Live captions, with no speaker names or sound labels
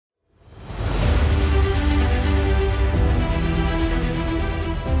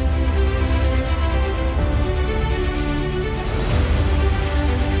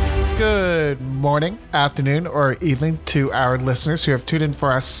morning, afternoon, or evening to our listeners who have tuned in for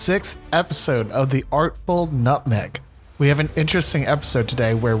our 6th episode of The Artful Nutmeg. We have an interesting episode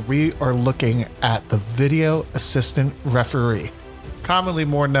today where we are looking at the Video Assistant Referee, commonly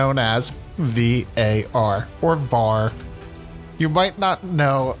more known as VAR or VAR. You might not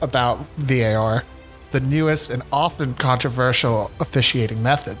know about VAR, the newest and often controversial officiating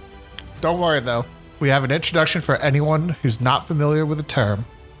method. Don't worry though, we have an introduction for anyone who's not familiar with the term.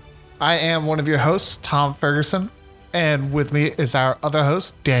 I am one of your hosts, Tom Ferguson, and with me is our other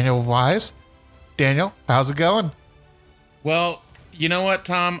host, Daniel Wise. Daniel, how's it going? Well, you know what,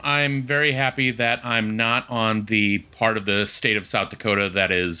 Tom? I'm very happy that I'm not on the part of the state of South Dakota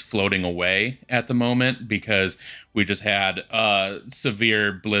that is floating away at the moment, because we just had a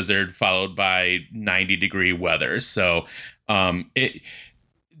severe blizzard followed by 90-degree weather. So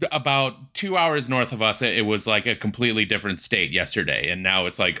about 2 hours north of us, it was like a completely different state yesterday, and now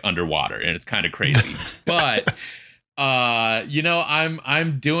it's like underwater, and it's kind of crazy. But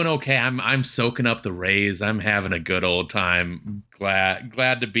I'm doing okay. I'm soaking up the rays. I'm having a good old time.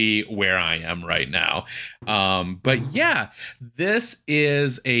 Glad to be where I am right now. But yeah, this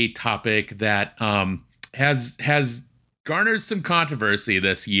is a topic that has garnered some controversy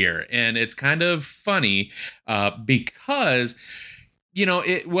this year, and it's kind of funny because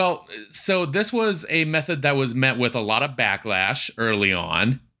so this was a method that was met with a lot of backlash early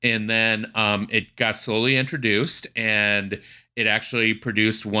on, and then it got slowly introduced, and it actually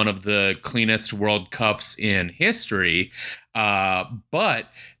produced one of the cleanest World Cups in history. But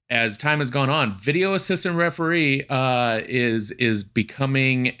as time has gone on, video assistant referee is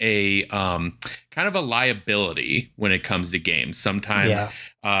becoming a kind of a liability when it comes to games. Sometimes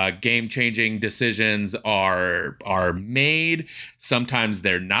game-changing decisions are made. Sometimes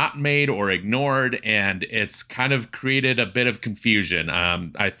they're not made or ignored, and it's kind of created a bit of confusion.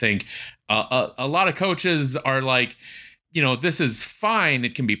 I think a lot of coaches are like, this is fine.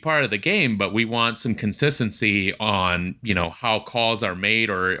 It can be part of the game, but we want some consistency on, how calls are made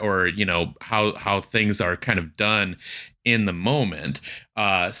or how things are kind of done in the moment.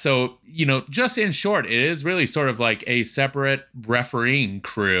 So, just in short, it is really sort of like a separate refereeing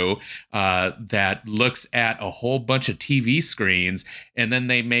crew that looks at a whole bunch of TV screens, and then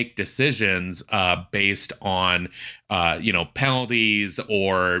they make decisions based on, penalties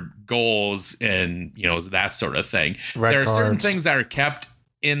or goals and, that sort of thing. There are certain things that are kept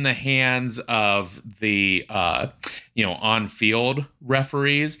in the hands of the, on-field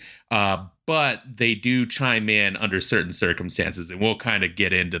referees, but they do chime in under certain circumstances, and we'll kind of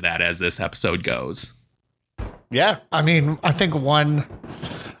get into that as this episode goes. Yeah, I mean, I think VAR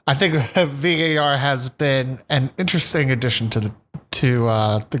has been an interesting addition to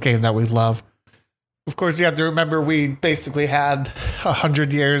the game that we love. Of course, you have to remember we basically had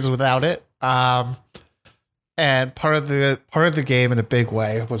 100 years without it, and part of the game in a big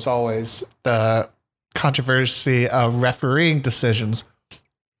way was always the controversy of refereeing decisions.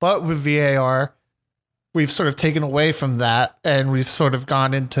 But with VAR, we've sort of taken away from that, and we've sort of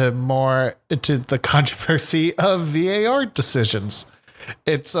gone into the controversy of VAR decisions.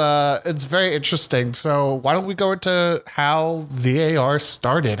 It's very interesting. So why don't we go into how VAR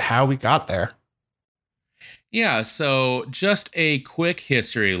started, how we got there? Yeah, so just a quick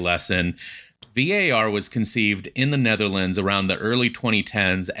history lesson. VAR was conceived in the Netherlands around the early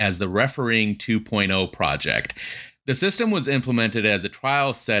 2010s as the Refereeing 2.0 project. The system was implemented as a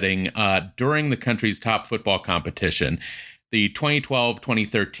trial setting during the country's top football competition, the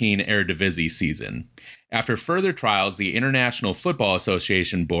 2012-2013 Eredivisie season. After further trials, the International Football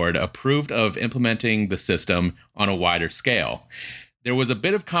Association Board approved of implementing the system on a wider scale. There was a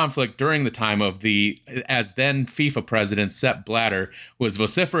bit of conflict during the time as then FIFA president Sepp Blatter was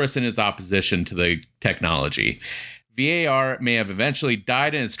vociferous in his opposition to the technology. VAR may have eventually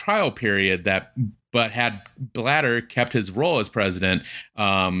died in its trial period, but had Blatter kept his role as president.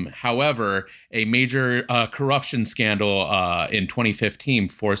 However, a major corruption scandal in 2015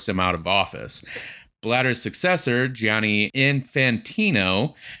 forced him out of office. Blatter's successor, Gianni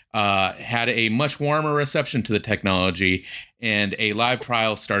Infantino, had a much warmer reception to the technology, and a live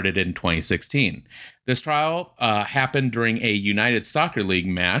trial started in 2016. This trial happened during a United Soccer League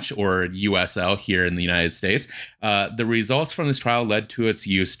match, or USL, here in the United States. The results from this trial led to its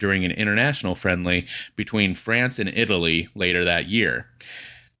use during an international friendly between France and Italy later that year.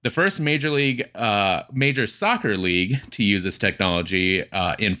 The first major soccer league to use this technology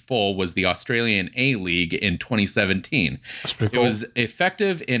in full was the Australian A-League in 2017. That's pretty cool. It was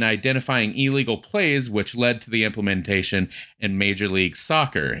effective in identifying illegal plays, which led to the implementation in Major League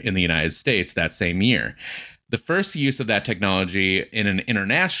Soccer in the United States that same year. The first use of that technology in an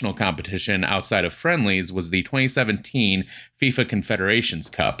international competition outside of friendlies was the 2017 FIFA Confederations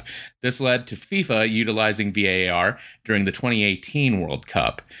Cup. This led to FIFA utilizing VAR during the 2018 World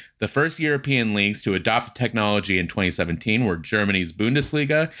Cup. The first European leagues to adopt the technology in 2017 were Germany's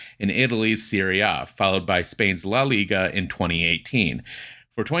Bundesliga and Italy's Serie A, followed by Spain's La Liga in 2018.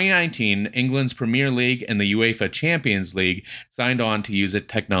 For 2019, England's Premier League and the UEFA Champions League signed on to use the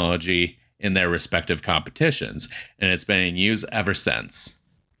technology in their respective competitions, and it's been in use ever since.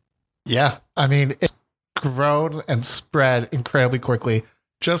 Yeah, I mean, it's grown and spread incredibly quickly.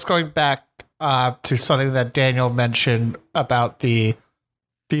 Just going back to something that Daniel mentioned about the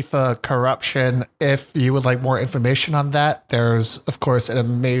FIFA corruption, if you would like more information on that, there's, of course, an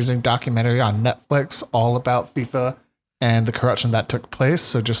amazing documentary on Netflix all about FIFA and the corruption that took place.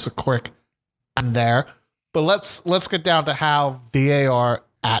 So just a quick on there. But let's get down to how VAR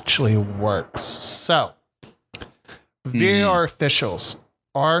actually works. So, VAR officials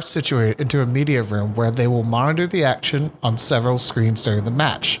are situated into a media room where they will monitor the action on several screens during the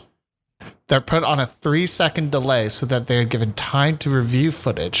match. They're put on a 3-second delay so that they're given time to review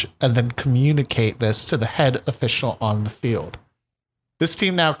footage and then communicate this to the head official on the field. This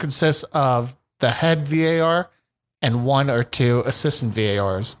team now consists of the head VAR and 1 or 2 assistant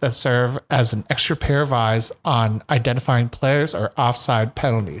VARs that serve as an extra pair of eyes on identifying players or offside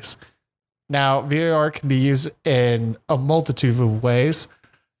penalties. Now, VAR can be used in a multitude of ways,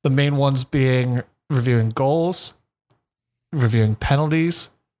 the main ones being reviewing goals, reviewing penalties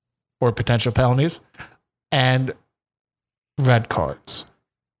or potential penalties, and red cards.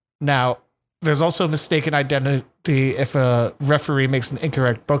 Now, there's also mistaken identity if a referee makes an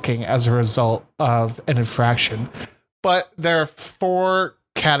incorrect booking as a result of an infraction. But there are 4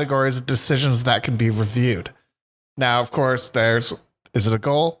 categories of decisions that can be reviewed. Now, of course, is it a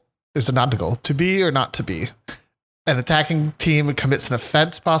goal? Is it not a goal? To be or not to be? An attacking team commits an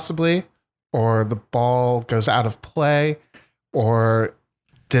offense, possibly, or the ball goes out of play, or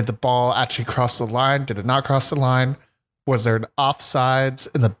did the ball actually cross the line? Did it not cross the line? Was there an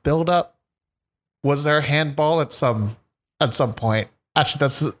offsides in the build-up? Was there a handball at some point? Actually,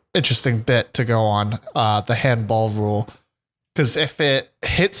 that's an interesting bit to go on, the handball rule. Because if it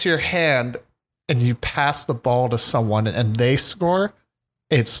hits your hand and you pass the ball to someone and they score,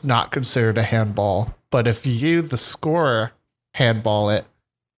 it's not considered a handball. But if you, the scorer, handball it,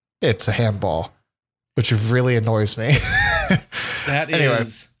 it's a handball, which really annoys me. Anyway.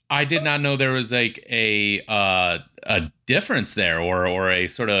 I did not know there was like a difference there or a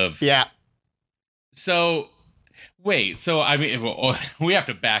sort of... Yeah. So... Wait, so I mean, we have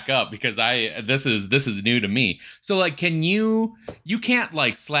to back up because this is new to me. So like, you can't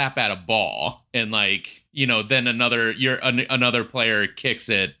like slap at a ball and like, then another player kicks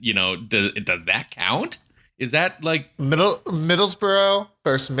it, does that count? Is that like Middlesbrough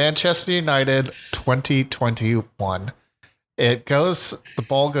versus Manchester United 2021? The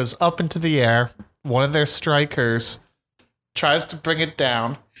ball goes up into the air. One of their strikers tries to bring it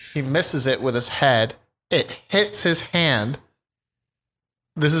down. He misses it with his head. It hits his hand.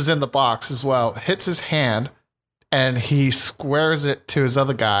 This is in the box as well. Hits his hand, and he squares it to his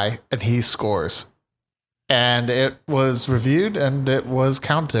other guy, and he scores. And it was reviewed, and it was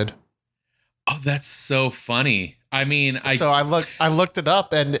counted. Oh, that's so funny. I mean, I looked it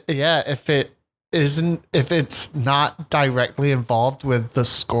up, and yeah, if it's not directly involved with the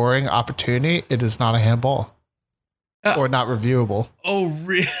scoring opportunity, it is not a handball or not reviewable. Oh,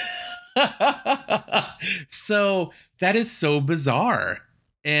 really? So that is so bizarre,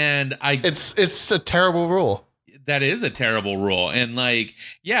 and it's a terrible rule. That is a terrible rule, and like,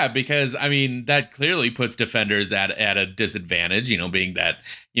 yeah, because I mean that clearly puts defenders at a disadvantage. Being that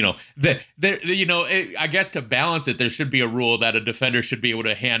I guess to balance it, there should be a rule that a defender should be able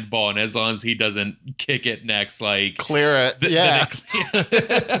to handball, and as long as he doesn't kick it next, like clear it, yeah.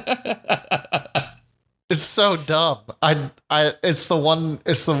 It's so dumb. It's the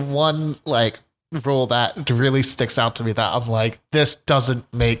one like rule that really sticks out to me that I'm like, this doesn't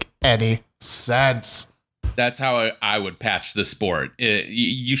make any sense. That's how I would patch the sport.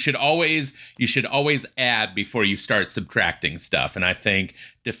 You should always add before you start subtracting stuff, and I think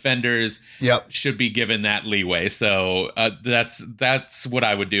defenders should be given that leeway. So that's what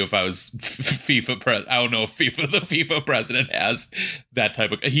I would do if I was FIFA. I don't know if the FIFA president has that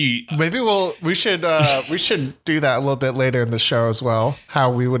type of. Maybe we should do that a little bit later in the show as well. How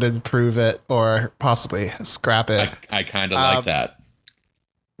we would improve it or possibly scrap it. I kind of like that.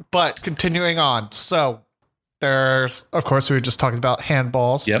 But continuing on, so. There's, of course, we were just talking about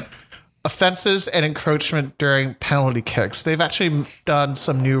handballs. Yep. Offenses and encroachment during penalty kicks. They've actually done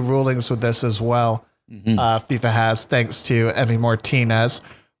some new rulings with this as well. FIFA has, thanks to Emi Martinez,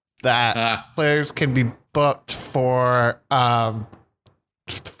 that players can be booked for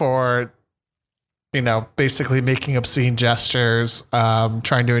basically making obscene gestures,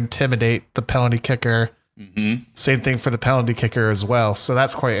 trying to intimidate the penalty kicker. Same thing for the penalty kicker as well. So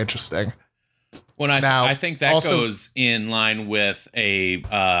that's quite interesting. Well, I think that also goes in line with a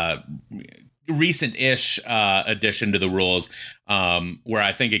recent-ish addition to the rules, where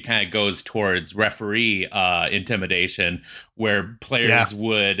I think it kind of goes towards referee intimidation, where players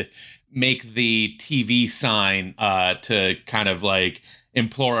would make the TV sign to kind of like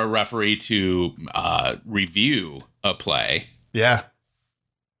implore a referee to review a play. Yeah,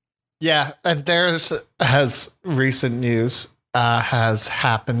 and has recent news has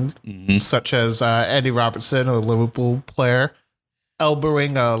happened, such as Andy Robertson, a Liverpool player,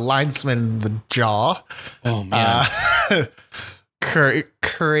 elbowing a linesman in the jaw. Oh man,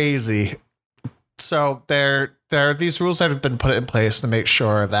 crazy. So there are these rules that have been put in place to make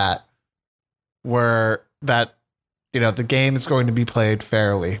sure that the game is going to be played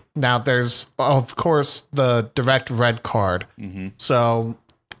fairly. Now, there's of course the direct red card. So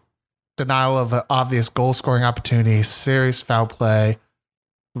denial of an obvious goal scoring opportunity, serious foul play,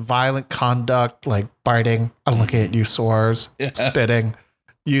 violent conduct like biting, I'm looking at you, Suarez, spitting,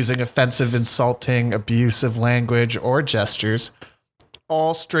 using offensive, insulting, abusive language or gestures.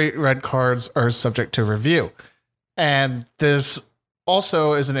 All straight red cards are subject to review. And this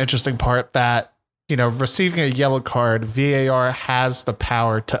also is an interesting part that, receiving a yellow card, VAR has the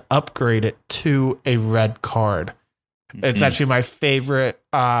power to upgrade it to a red card. It's actually my favorite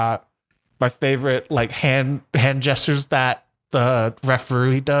like hand gestures that the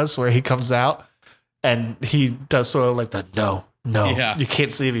referee does, where he comes out and he does sort of like the no, you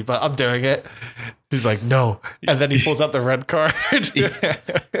can't see me, but I'm doing it. He's like, no. And then he pulls out the red card.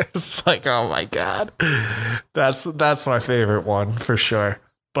 It's like, oh my God. That's my favorite one for sure.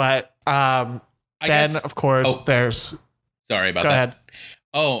 But of course, there's... Sorry about that. Go ahead.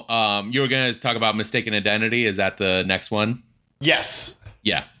 Oh, you were going to talk about mistaken identity. Is that the next one? Yes.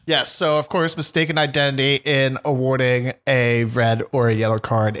 Yeah. Yes. So, of course, mistaken identity in awarding a red or a yellow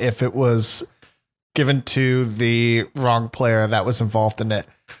card if it was given to the wrong player that was involved in it,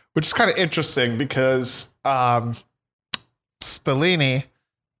 which is kind of interesting because Spalletti,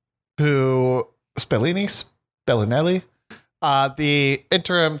 the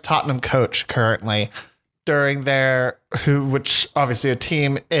interim Tottenham coach currently, which obviously a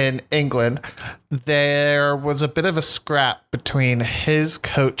team in England, there was a bit of a scrap between his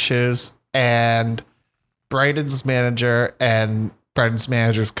coaches and Brighton's manager and Brighton's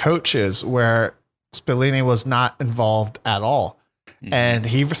manager's coaches, where Spalletti was not involved at all. And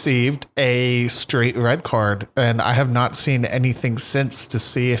he received a straight red card, and I have not seen anything since to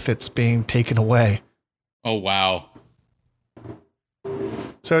see if it's being taken away. Oh, wow.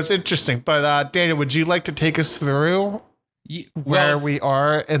 So it's interesting. But Daniel, would you like to take us through where we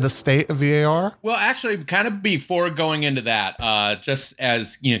are in the state of VAR? Well, actually, kind of before going into that, just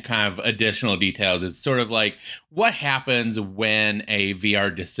as kind of additional details, it's sort of like what happens when a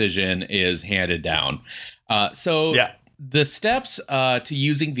VR decision is handed down. The steps to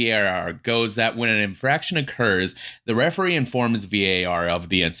using VAR goes that when an infraction occurs, the referee informs VAR of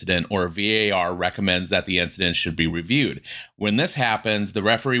the incident, or VAR recommends that the incident should be reviewed. When this happens, the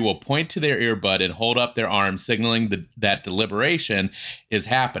referee will point to their earbud and hold up their arm, signaling that deliberation is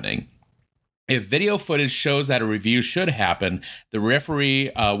happening. If video footage shows that a review should happen, the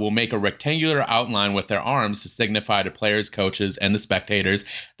referee will make a rectangular outline with their arms to signify to players, coaches, and the spectators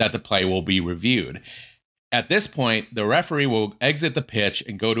that the play will be reviewed. At this point, the referee will exit the pitch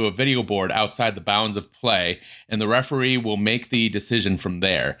and go to a video board outside the bounds of play, and the referee will make the decision from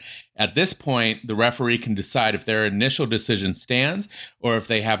there. At this point, the referee can decide if their initial decision stands or if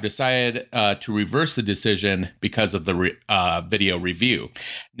they have decided to reverse the decision because of the video review.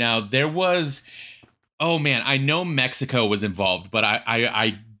 Now, there was... Oh, man, I know Mexico was involved, but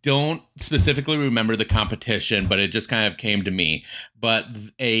I don't specifically remember the competition, but it just kind of came to me. But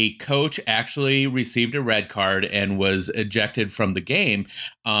a coach actually received a red card and was ejected from the game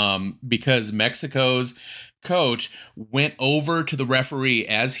because Mexico's coach went over to the referee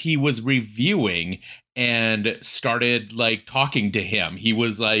as he was reviewing and started like talking to him. He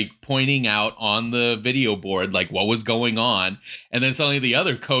was like pointing out on the video board like what was going on, and then suddenly the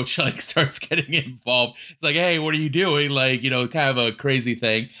other coach like starts getting involved. It's like, hey, what are you doing? Like, kind of a crazy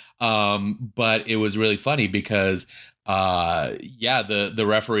thing. But it was really funny because the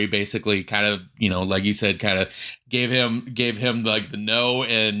referee basically kind of, like you said, kind of gave him like the no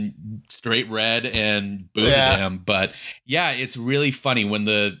and straight red and booted him. But yeah, it's really funny when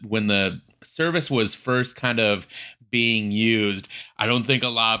the service was first kind of being used, I don't think a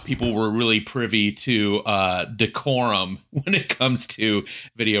lot of people were really privy to decorum when it comes to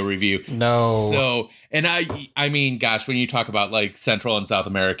video review. No. So, and I mean, gosh, when you talk about like Central and South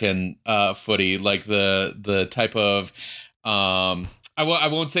American footy, like the type of I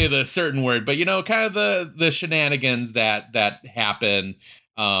won't say the certain word, but kind of the shenanigans that happen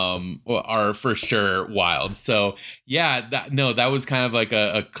are for sure wild. So yeah, that was kind of like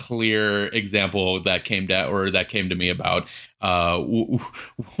a clear example that came to me about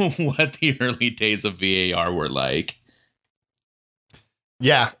what the early days of VAR were like.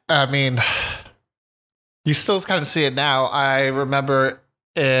 Yeah, I mean, you still kind of see it now. I remember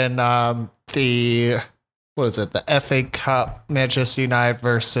in the FA Cup, Manchester United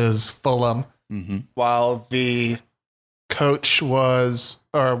versus Fulham, while the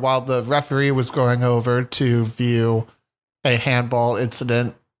referee was going over to view a handball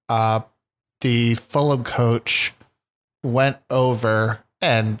incident, the Fulham coach went over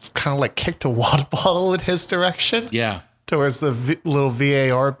and kind of like kicked a water bottle in his direction. Yeah. Towards the little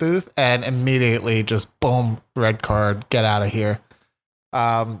VAR booth, and immediately just boom, red card, get out of here.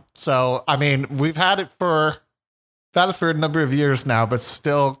 So I mean, we've had it for a number of years now, but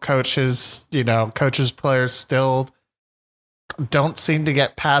still coaches, players still don't seem to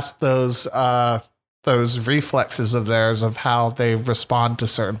get past those reflexes of theirs of how they respond to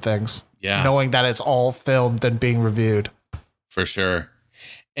certain things. Yeah. Knowing that it's all filmed and being reviewed. For sure.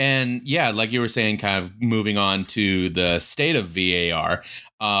 And yeah, like you were saying, kind of moving on to the state of VAR,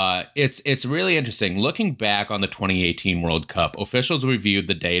 it's really interesting. Looking back on the 2018 World Cup, officials reviewed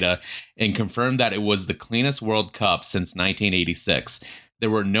the data and confirmed that it was the cleanest World Cup since 1986. There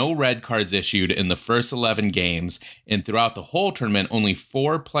were no red cards issued in the first 11 games, and throughout the whole tournament, only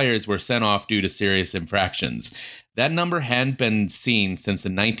 4 players were sent off due to serious infractions. That number hadn't been seen since the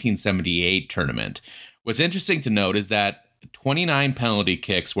 1978 tournament. What's interesting to note is that 29 penalty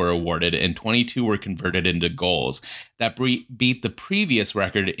kicks were awarded and 22 were converted into goals. That beat the previous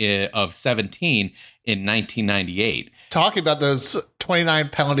record of 17 in 1998. Talking about those 29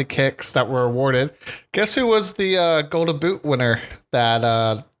 penalty kicks that were awarded, guess who was the Golden Boot winner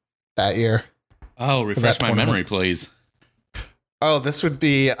that year? Oh, refresh my memory, please. Oh, this would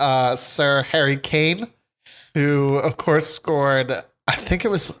be Sir Harry Kane, who, of course, scored, I think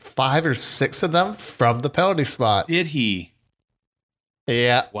it was 5 or 6 of them from the penalty spot. Did he?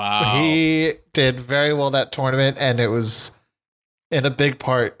 Yeah. Wow. He did very well that tournament, and it was in a big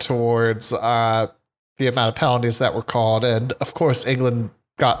part towards the amount of penalties that were called. And, of course, England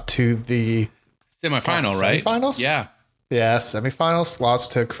got to the semifinal, right? Semifinals? Yeah. Yeah, semifinals,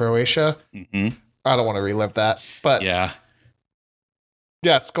 lost to Croatia. Mm-hmm. I don't want to relive that. But yeah.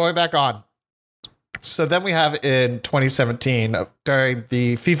 Yes, going back on. So then we have in 2017, during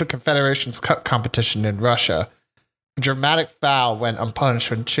the FIFA Confederations Cup competition in Russia, a dramatic foul went unpunished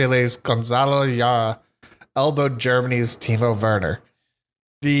when Chile's Gonzalo Yara elbowed Germany's Timo Werner.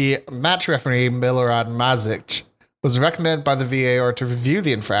 The match referee, Milorad Mazic, was recommended by the VAR to review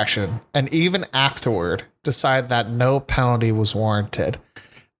the infraction, and even afterward, decided that no penalty was warranted.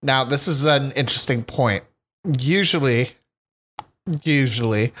 Now, this is an interesting point. Usually,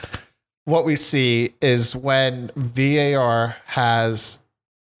 what we see is when VAR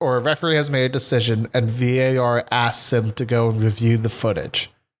or a referee has made a decision and VAR asks him to go and review the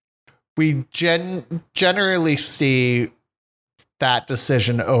footage, we generally see that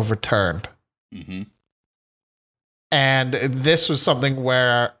decision overturned. Mm-hmm. And this was something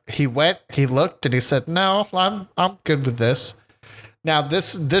where he looked, and he said, "No, I'm good with this." Now,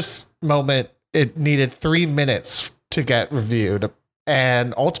 this moment, it needed 3 minutes to get reviewed.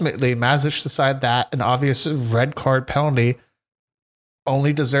 And ultimately, Mazic decided that an obvious red card penalty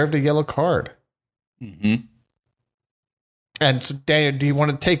only deserved a yellow card. Mm-hmm. And so, Daniel, do you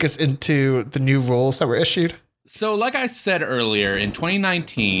want to take us into the new rules that were issued? So, like I said earlier, in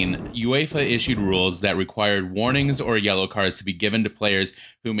 2019, UEFA issued rules that required warnings or yellow cards to be given to players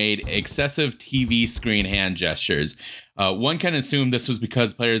who made excessive TV screen hand gestures. One can assume this was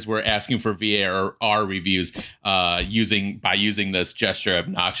because players were asking for VAR reviews using this gesture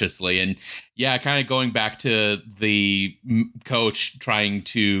obnoxiously. And yeah, kind of going back to the coach trying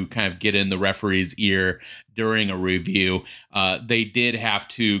to kind of get in the referee's ear during a review, they did have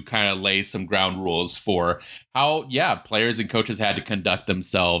to kind of lay some ground rules for how, players and coaches had to conduct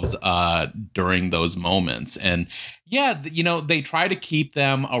themselves during those moments. And yeah, they try to keep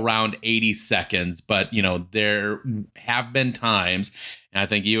them around 80 seconds, but, there have been times, and I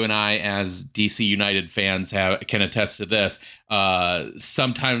think you and I, as DC United fans, can attest to this.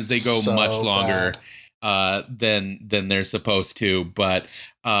 Sometimes they go much longer. than they're supposed to. But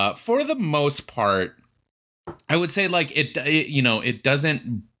for the most part, I would say like it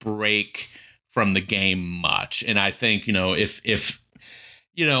doesn't break from the game much. And I think, if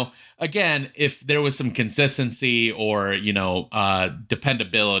again, if there was some consistency or,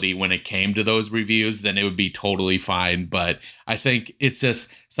 dependability when it came to those reviews, then it would be totally fine. But I think it's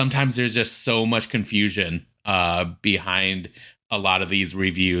just sometimes there's just so much confusion behind a lot of these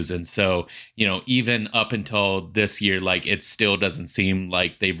reviews. And so, even up until this year, like it still doesn't seem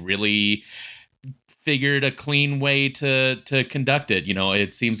like they've really figured a clean way to conduct it.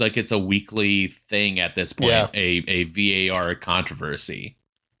 It seems like it's a weekly thing at this point, Yeah. a VAR controversy.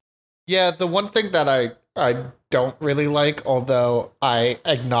 Yeah, the one thing that I don't really like, although I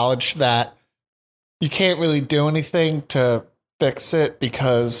acknowledge that you can't really do anything to fix it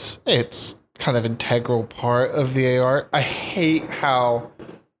because it's kind of integral part of VAR. I hate how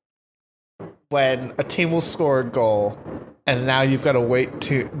when a team will score a goal and now you've got to wait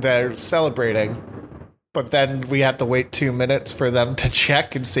they're celebrating, but then we have to wait 2 minutes for them to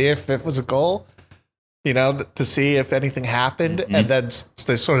check and see if it was a goal, to see if anything happened. Mm-hmm. And then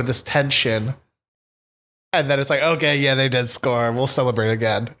there's sort of this tension. And then it's like, okay, yeah, they did score. We'll celebrate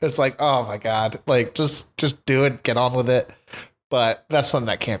again. It's like, oh my God, like just do it, get on with it. But that's something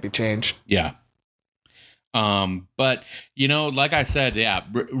that can't be changed. Yeah. But like I said, yeah,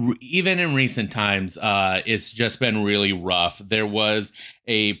 even in recent times, it's just been really rough. There was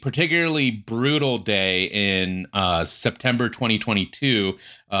a particularly brutal day in September 2022,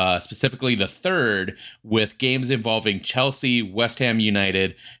 specifically the 3rd, with games involving Chelsea, West Ham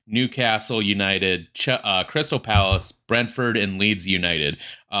United, Newcastle United, Crystal Palace, Brentford, and Leeds United,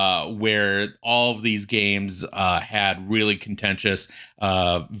 where all of these games had really contentious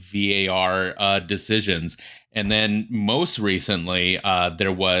VAR decisions. And then most recently,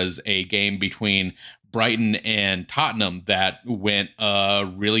 there was a game between Brighton and Tottenham that went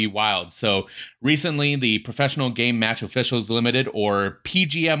really wild. So recently, the Professional Game Match Officials Limited, or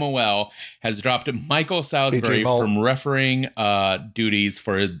PGMOL, has dropped Michael Salisbury from refereeing duties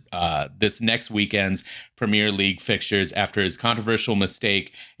for this next weekend's Premier League fixtures after his controversial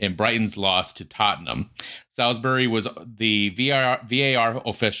mistake in Brighton's loss to Tottenham. Salisbury was the VAR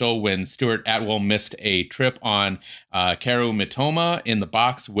official when Stuart Atwell missed a trip on Karu Mitoma in the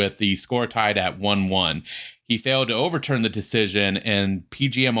box with the score tied at 1-1. He failed to overturn the decision, and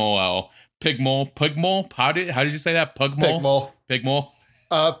PGMOL, Pigmol, how did you say that? Pigmol?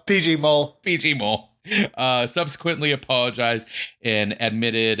 PG Mole, subsequently apologized and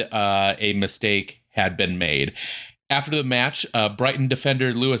admitted a mistake had been made. After the match, Brighton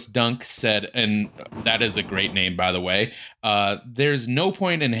defender Lewis Dunk said, and that is a great name, by the way, there's no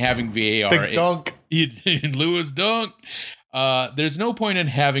point in having VAR. Big Dunk. Lewis Dunk. There's no point in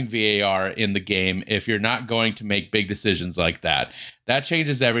having VAR in the game if you're not going to make big decisions like that. That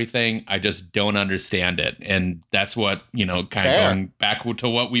changes everything. I just don't understand it. And that's what, kind of going back to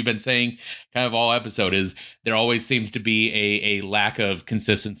what we've been saying kind of all episode is there always seems to be a lack of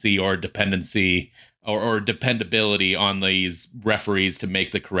consistency or dependency or dependability on these referees to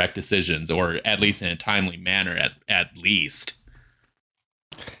make the correct decisions, or at least in a timely manner at least.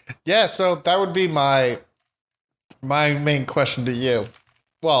 Yeah, so that would be my main question to you.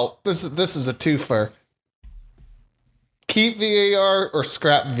 Well, this is a twofer. Keep VAR or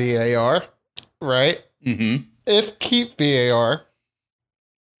scrap VAR, right? Mm-hmm. If keep VAR,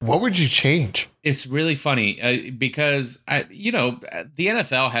 what would you change? It's really funny because the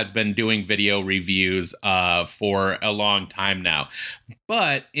NFL has been doing video reviews for a long time now,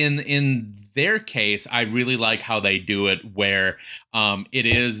 but in their case, I really like how they do it, where it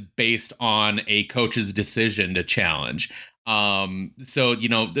is based on a coach's decision to challenge. So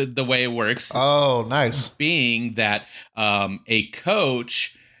the way it works. Oh, nice. Being that a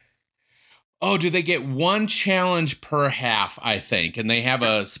coach. Oh, do they get one challenge per half, I think? And they have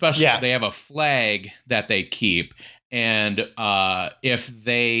a special, They have a flag that they keep. And if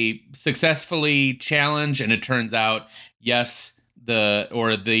they successfully challenge and it turns out, yes, the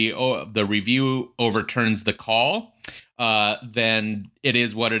review overturns the call, then it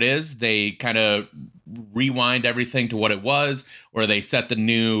is what it is. They kind of rewind everything to what it was, or they set the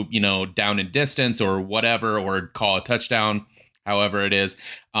new, down in distance or whatever, or call a touchdown, however it is.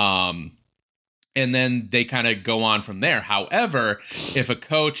 And then they kind of go on from there. However, if a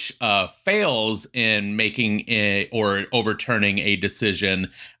coach fails in making or overturning a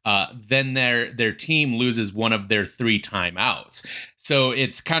decision, then their team loses one of their 3 timeouts. So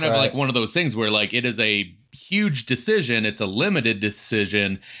it's kind of like one of those things where like it is a huge decision. It's a limited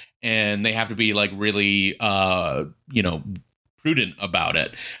decision, and they have to be like really, prudent about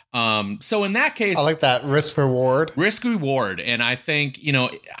it. So in that case, I like that risk reward. And I think,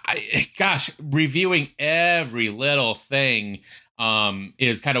 reviewing every little thing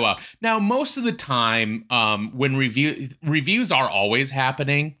is kind of wild. Now, most of the time, when reviews are always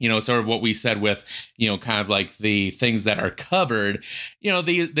happening, sort of what we said with, kind of like the things that are covered,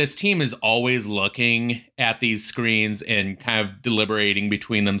 this team is always looking at these screens and kind of deliberating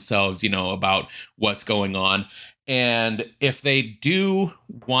between themselves, about what's going on. And if they do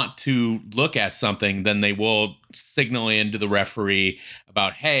want to look at something, then they will signal in to the referee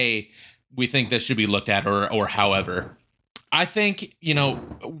about, hey, we think this should be looked at, or however. I think,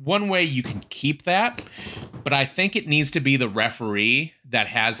 one way you can keep that, but I think it needs to be the referee that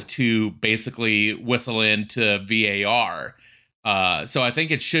has to basically whistle into VAR. So I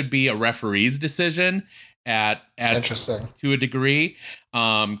think it should be a referee's decision at Interesting. to a degree.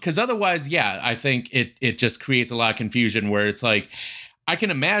 Because otherwise, I think it just creates a lot of confusion where it's like, I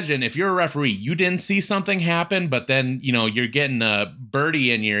can imagine if you're a referee, you didn't see something happen, but then, you're getting a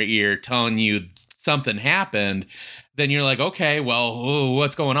birdie in your ear telling you something happened. Then you're like, okay, well,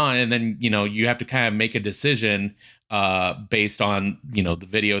 what's going on? And then, you have to kind of make a decision based on, the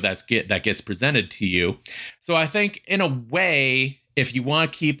video that gets presented to you. So I think in a way, if you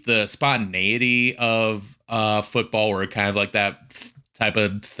want to keep the spontaneity of football or kind of like that type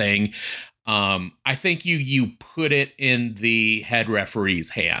of thing, I think you put it in the head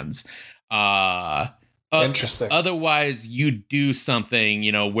referee's hands. Interesting. Otherwise, you do something,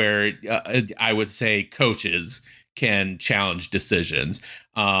 where I would say coaches can challenge decisions.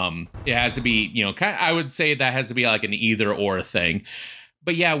 It has to be, I would say that has to be like an either or thing.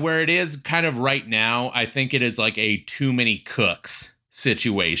 But yeah, where it is kind of right now, I think it is like a too many cooks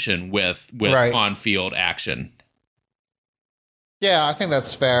situation with Right. on-field action. Yeah, I think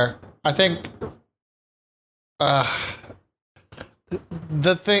that's fair. I think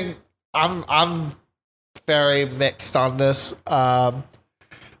the thing I'm very mixed on this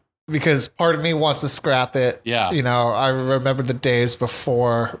because part of me wants to scrap it. Yeah. I remember the days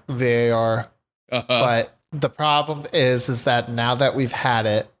before VAR, but the problem is that now that we've had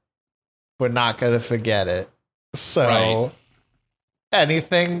it, we're not going to forget it. So Right.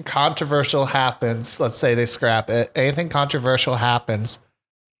 anything controversial happens, let's say they scrap it, anything controversial happens,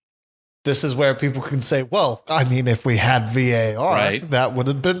 this is where people can say, well, I mean, if we had VAR, Right. that would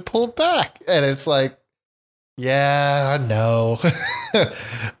have been pulled back. And it's like, yeah, I know.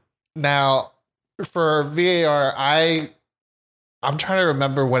 Now, for VAR, I'm trying to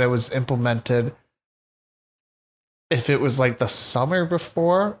remember when it was implemented. If it was like the summer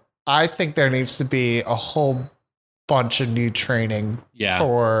before, I think there needs to be a whole bunch of new training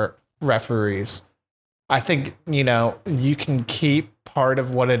for referees. I think, you can keep part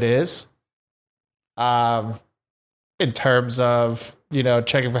of what it is in terms of,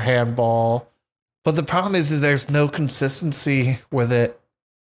 checking for handball. But the problem is there's no consistency with it.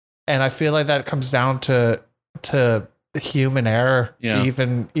 And I feel like that comes down to human error,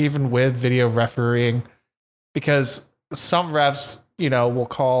 even with video refereeing, because some refs, will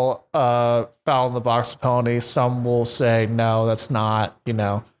call a foul in the box penalty. Some will say, no, that's not,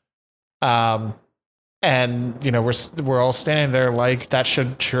 and, we're all standing there like that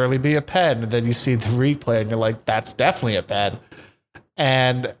should surely be a pen. And then you see the replay and you're like, that's definitely a pen.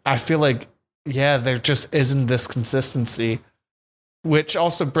 And I feel like, there just isn't this consistency, which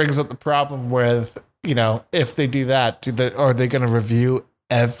also brings up the problem with, if they do that, are they going to review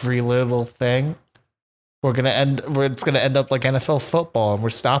every little thing? It's going to end up like NFL football, and we're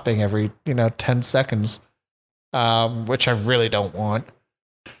stopping every 10 seconds, which I really don't want.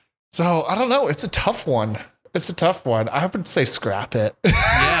 So I don't know. It's a tough one. I would say scrap it.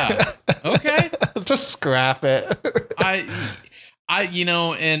 Yeah. Okay. Just scrap it. I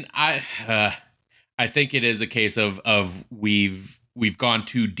think it is a case of we've gone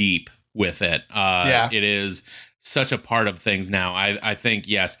too deep with it. It is such a part of things now. I think,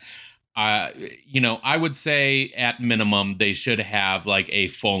 yes. I would say at minimum they should have like a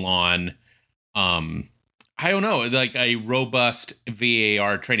full on, I don't know, like a robust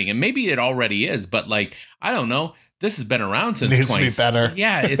VAR training, and maybe it already is, but like, I don't know. This has been around since needs to be better.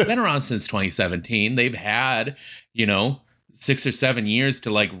 Yeah, it's been around since 2017. They've had, 6 or 7 years to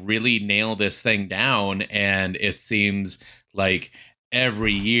like really nail this thing down, and it seems like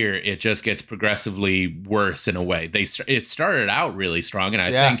every year it just gets progressively worse in a way. It started out really strong, and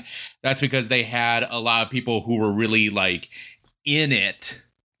I think that's because they had a lot of people who were really like in it,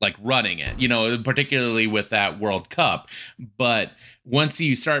 like running it, particularly with that World Cup. But once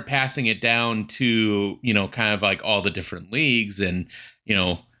you start passing it down to, kind of like all the different leagues and,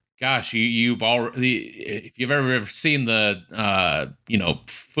 gosh, you've already, if you've ever seen the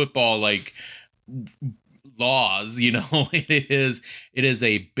football like laws, it is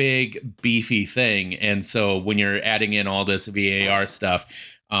a big beefy thing. And so when you're adding in all this VAR stuff,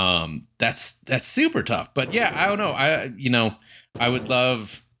 that's super tough. But yeah, I don't know. I would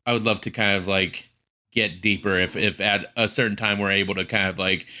love to kind of like get deeper if at a certain time we're able to kind of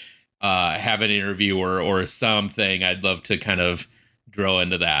like have an interview or something. I'd love to kind of drill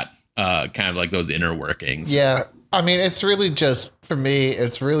into that, kind of like those inner workings. Yeah. I mean, it's really just, for me,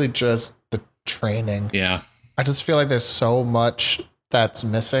 it's really just the training. Yeah. I just feel like there's so much that's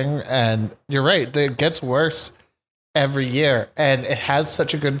missing. And you're right. It gets worse every year. And it has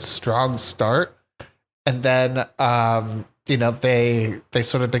such a good, strong start. And then, they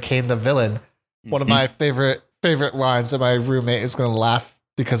sort of became the villain. Mm-hmm. One of my favorite lines, and my roommate is going to laugh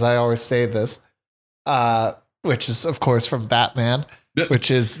because I always say this, which is, of course, from Batman.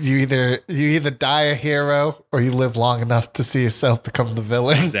 Which is you either die a hero or you live long enough to see yourself become the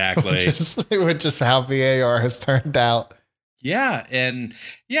villain. Exactly. which is how VAR has turned out. Yeah, and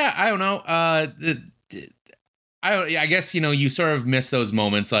yeah, I don't know. I guess you sort of miss those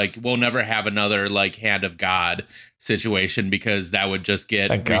moments. Like we'll never have another like hand of God situation because that would just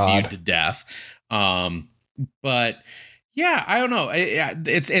get reviewed to death. But. Yeah, I don't know.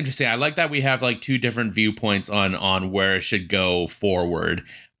 It's interesting. I like that we have like two different viewpoints on where it should go forward.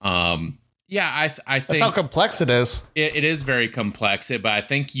 I think that's how complex it is. It is very complex, but I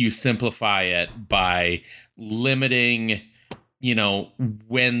think you simplify it by limiting,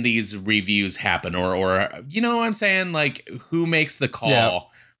 when these reviews happen or what I'm saying, like who makes the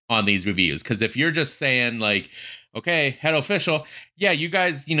call on these reviews? Because if you're just saying like, okay, head official, yeah, you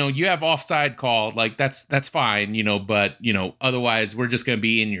guys, you have offside call, like that's fine, but otherwise we're just gonna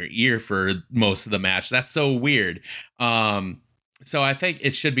be in your ear for most of the match. That's so weird. So I think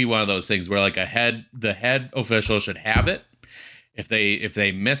it should be one of those things where like the head official should have it. If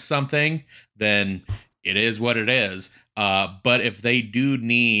they miss something, then it is what it is. But if they do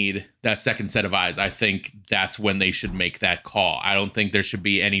need that second set of eyes, I think that's when they should make that call. I don't think there should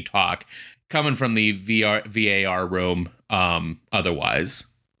be any talk coming from the VAR room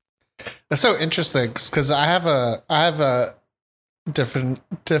otherwise. That's so interesting because I have a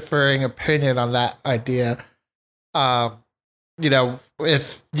differing opinion on that idea. If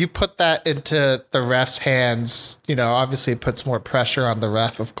you put that into the ref's hands, obviously it puts more pressure on the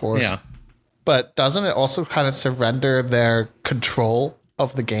ref, of course. Yeah. But doesn't it also kind of surrender their control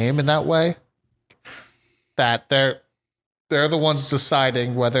of the game in that way? That they're the ones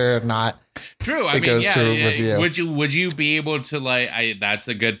deciding whether or not True. it goes through review. Would you be able to like? That's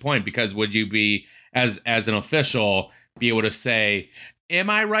a good point because would you be as an official be able to say,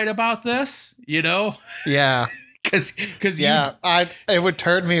 "Am I right about this?" Yeah. Because it would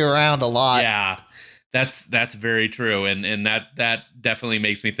turn me around a lot. Yeah. That's very true, and that definitely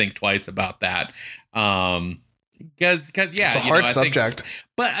makes me think twice about that. Because it's a hard subject.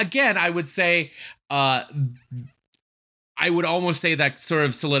 But again, I would say, I would almost say that sort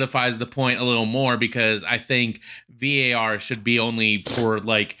of solidifies the point a little more because I think VAR should be only for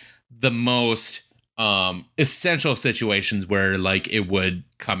like the most essential situations where like it would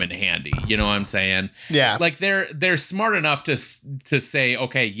come in handy. You know what I'm saying? Yeah. Like they're smart enough to say,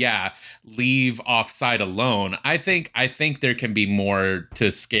 okay, yeah, leave offside alone. I think there can be more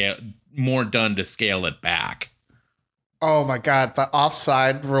done to scale it back. Oh my God, the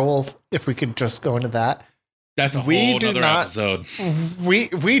offside rule. If we could just go into that. That's a whole other episode.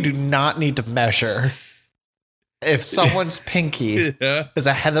 We do not need to measure if someone's pinky is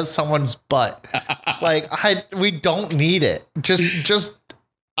ahead of someone's butt. We don't need it. Just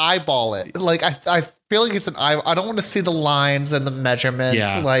eyeball it. Like I feel like it's an eye. I don't want to see the lines and the measurements.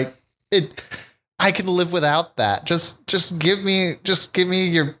 Yeah. Like it. I can live without that. Just give me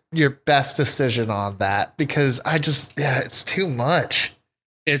your best decision on that because it's too much.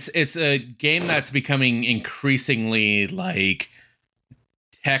 It's a game that's becoming increasingly like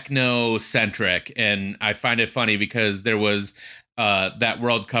techno-centric, and I find it funny because there was that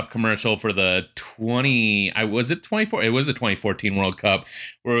World Cup commercial for the 2014 World Cup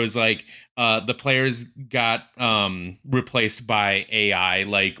where it was like the players got replaced by AI,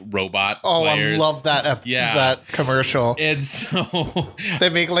 like robot players. I love that that commercial. And so they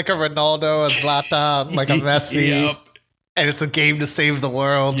make like a Ronaldo, a Zlatan, like a Messi. Yep. And it's the game to save the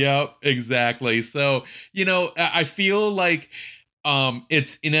world. Yep, exactly. So, I feel like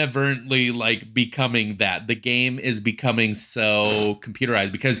it's inadvertently like becoming that. The game is becoming so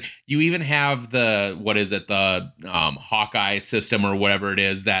computerized because you even have the Hawkeye system or whatever it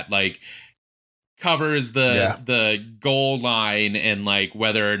is that like covers the goal line and like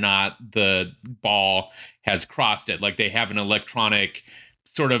whether or not the ball has crossed it. Like they have an electronic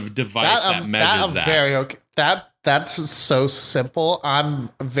sort of device that measures that. Very okay. That's so simple. I'm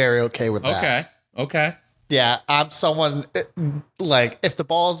very okay with that. Okay. Yeah, I'm someone like if the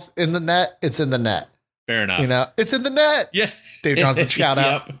ball's in the net, it's in the net. Fair enough. You know, it's in the net. Yeah. Dave Johnson, shout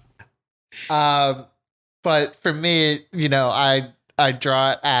out. But for me, you know, I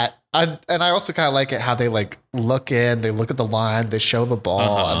draw it at, and I also kind of like it how they like look in, they look at the line, they show the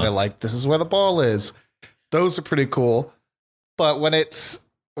ball, and they're like, this is where the ball is. Those are pretty cool. But when it's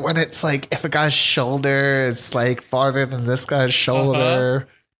like if a guy's shoulder is like farther than this guy's shoulder,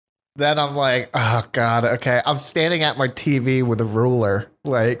 then I'm like, oh god, okay. I'm standing at my TV with a ruler,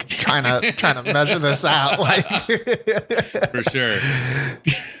 like trying to measure this out, like for sure.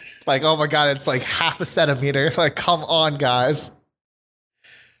 Like, oh my god, it's like half a centimeter. It's like, come on, guys.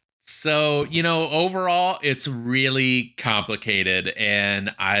 So, you know, overall, it's really complicated,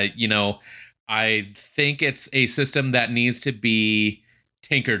 and I think it's a system that needs to be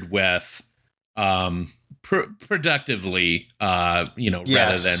tinkered with productively, rather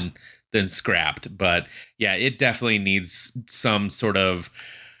than scrapped. But yeah, it definitely needs some sort of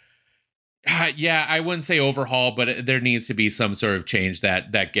I wouldn't say overhaul, but there needs to be some sort of change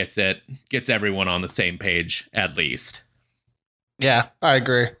that gets everyone on the same page at least. Yeah, I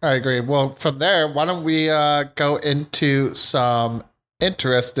agree. Well, from there, why don't we go into some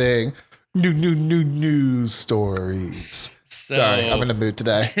interesting news stories. Sorry, I'm in the mood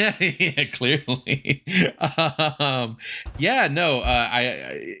today. Yeah, clearly.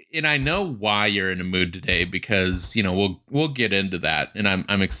 I know why you're in a mood today because, you know, we'll get into that, and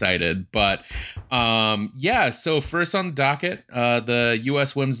I'm excited. But so first on the docket, the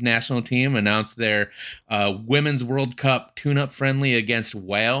U.S. women's national team announced their Women's World Cup tune-up friendly against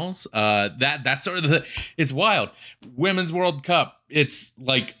Wales. That's sort of it's wild. Women's World Cup. It's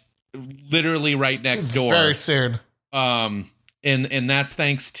like literally right next door. Very soon. And that's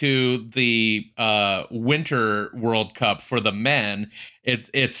thanks to the Winter World Cup for the men.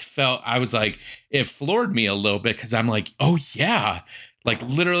 It's felt, I was like, it floored me a little bit because I'm like, oh yeah, like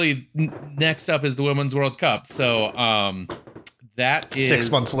literally next up is the Women's World Cup. So that is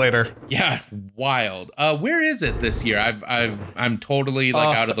 6 months later. Yeah, wild. Where is it this year? I'm totally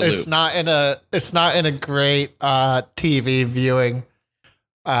like out of the loop. It's not in a great TV viewing.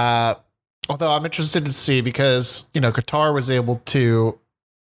 Although I'm interested to see because, you know, Qatar was able to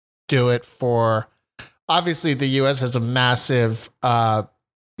do it for, obviously the U.S. has a massive,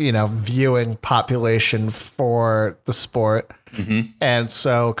 viewing population for the sport. Mm-hmm. And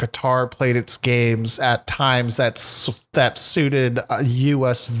so Qatar played its games at times that suited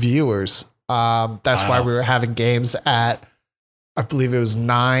U.S. viewers. That's why we were having games at, I believe it was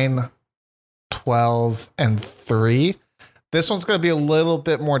 9, 12, and 3. This one's going to be a little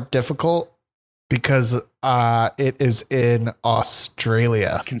bit more difficult because it is in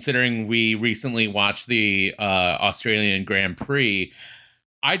Australia. Considering we recently watched the Australian Grand Prix,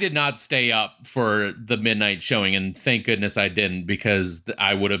 I did not stay up for the midnight showing, and thank goodness I didn't because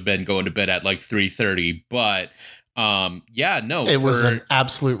I would have been going to bed at like 3:30. But it was an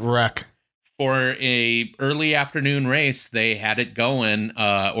absolute wreck. For a early afternoon race, they had it going,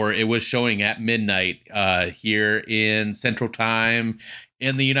 or it was showing at midnight here in Central Time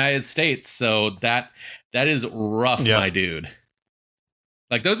in the United States. So that is rough, my dude.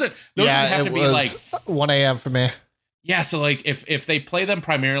 Like those would have to be like 1 a.m. for me. Yeah, so like if they play them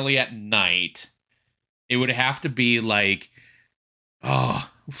primarily at night, it would have to be like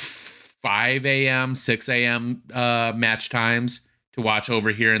 5 a.m., 6 a.m. Match times to watch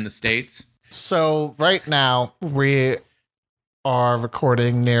over here in the States. So right now we are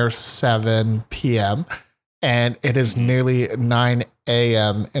recording near 7 p.m. and it is nearly 9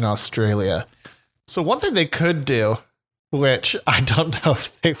 a.m. in Australia. So one thing they could do, which I don't know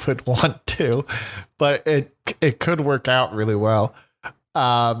if they would want to, but it could work out really well,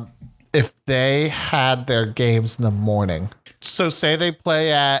 if they had their games in the morning. So say they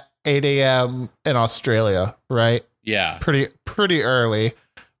play at 8 a.m. in Australia, right? Yeah. Pretty early.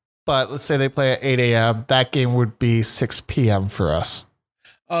 But let's say they play at 8 a.m. That game would be 6 p.m. for us.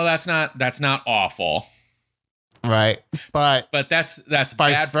 Oh, that's not awful. Right. But that's vice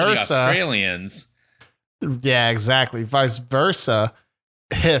bad for versa, the Australians. Yeah, exactly. Vice versa.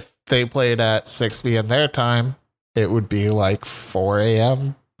 If they played at 6 p.m. their time, it would be like 4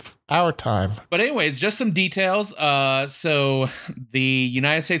 a.m. our time. But anyways, just some details. So the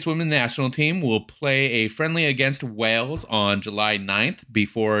United States women's national team will play a friendly against Wales on July 9th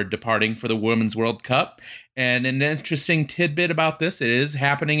before departing for the Women's World Cup. And an interesting tidbit about this, it is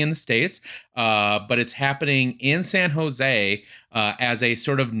happening in the States, but it's happening in San Jose as a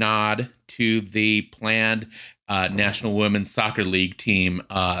sort of nod to the planned National Women's Soccer League team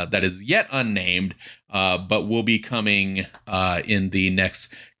that is yet unnamed, but will be coming in the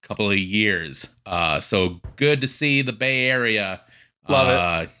next couple of years. So good to see the Bay Area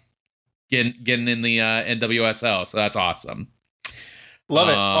getting in the NWSL. So that's awesome. Love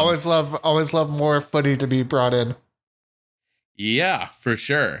it. Always love more footy to be brought in. Yeah, for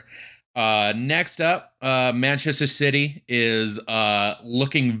sure. Next up, Manchester City is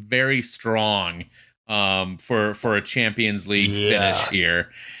looking very strong for a Champions League finish here.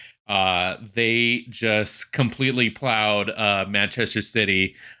 They just completely plowed Manchester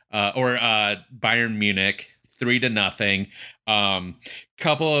City or Bayern Munich 3-0.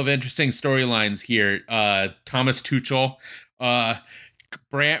 Couple of interesting storylines here. Thomas Tuchel,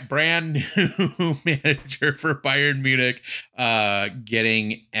 brand new manager for Bayern Munich,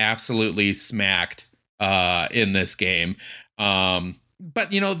 getting absolutely smacked in this game.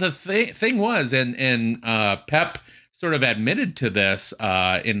 But you know, the thing was, and Pep sort of admitted to this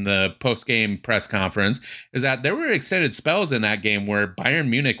in the post-game press conference, is that there were extended spells in that game where Bayern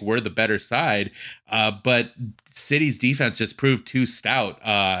Munich were the better side, but City's defense just proved too stout.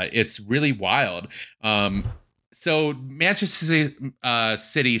 It's really wild. So Manchester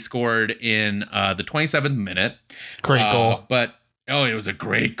City scored in the 27th minute. Great goal. It was a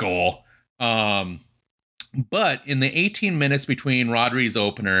great goal. But in the 18 minutes between Rodri's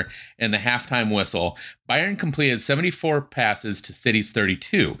opener and the halftime whistle, Bayern completed 74 passes to City's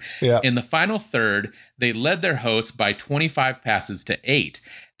 32. Yeah. In the final third, they led their hosts by 25 passes to 8.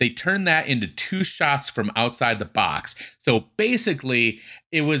 They turned that into 2 shots from outside the box. So basically,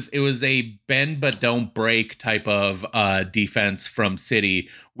 it was a bend but don't break type of defense from City,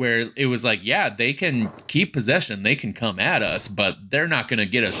 where it was like, yeah, they can keep possession, they can come at us, but they're not going to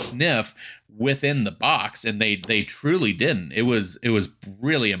get a sniff within the box, and they truly didn't. It was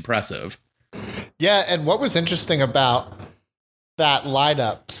really impressive. Yeah, and what was interesting about that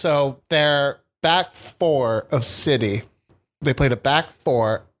lineup, so their back four of City, they played a back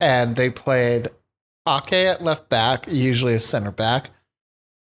four, and they played Ake at left back, usually a center back,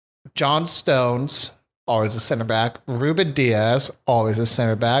 John Stones, always a center back, Ruben Diaz, always a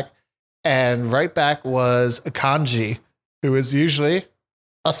center back, and right back was Akanji, who is usually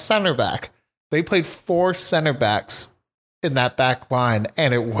a center back. They played 4 center backs in that back line,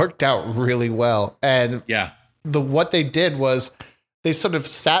 and it worked out really well. And what they did was they sort of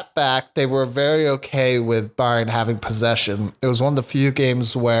sat back. They were very okay with Bayern having possession. It was one of the few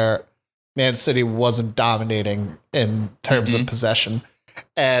games where Man City wasn't dominating in terms of possession.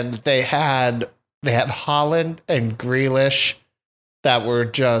 And they had Haaland and Grealish that were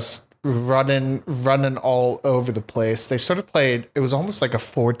just running all over the place. They sort of played, it was almost like a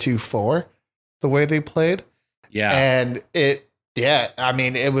 4-2-4 the way they played. Yeah. And it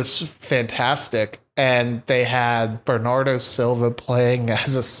was fantastic. And they had Bernardo Silva playing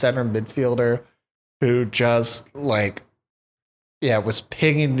as a center midfielder who just was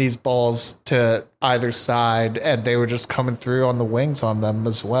pinging these balls to either side, and they were just coming through on the wings on them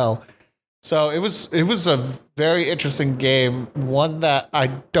as well. So it was a very interesting game, one that I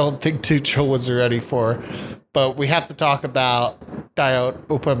don't think Tuchel was ready for. But we have to talk about Dayot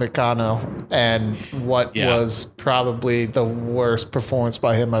Upamecano and what was probably the worst performance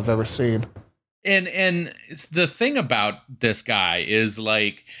by him I've ever seen. And it's the thing about this guy is,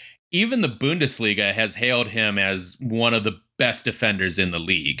 like, even the Bundesliga has hailed him as one of the best defenders in the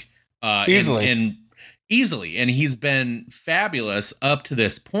league. Easily. Easily. And he's been fabulous up to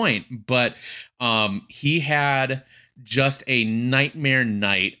this point. But he had just a nightmare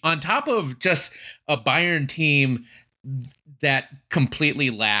night on top of just a Bayern team that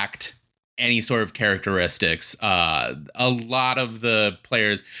completely lacked any sort of characteristics. A lot of the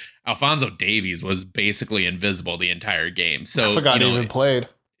players, Alphonso Davies was basically invisible the entire game. So I forgot he even played.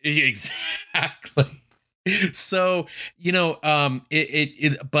 Exactly. So,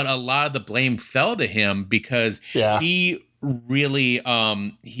 but a lot of the blame fell to him because he really,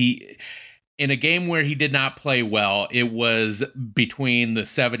 in a game where he did not play well, it was between the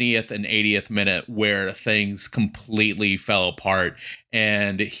 70th and 80th minute where things completely fell apart.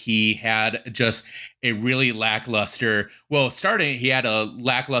 And he had just a really lackluster, he had a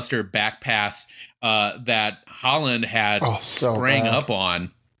lackluster back pass that Haaland had sprang up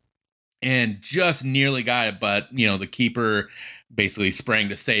on. and just nearly got it, but the keeper basically sprang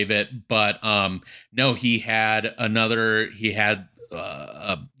to save it. But no, he had a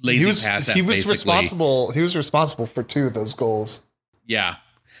lazy pass. He was responsible. He was responsible for 2 of those goals. Yeah,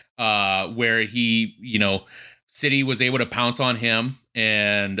 where City was able to pounce on him,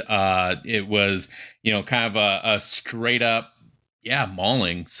 and it was kind of a straight up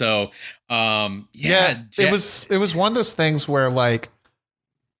mauling. So it was one of those things where like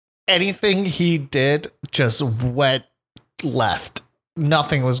anything he did just went left.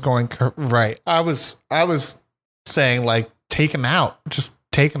 Nothing was going right. I was saying like take him out. Just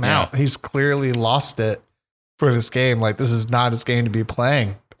take him out. He's clearly lost it for this game. Like this is not his game to be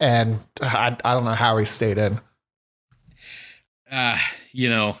playing. And I don't know how he stayed in.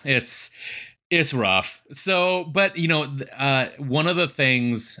 It's rough. So, but one of the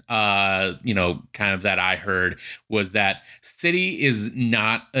things kind of that I heard was that City is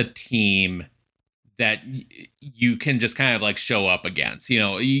not a team that you can just kind of like show up against.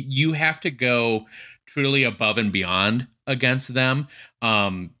 You have to go truly above and beyond against them,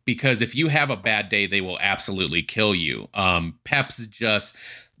 because if you have a bad day, they will absolutely kill you. Pep's just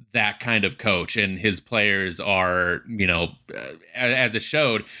that kind of coach, and his players are, as it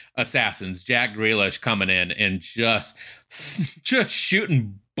showed, assassins. Jack Grealish coming in and just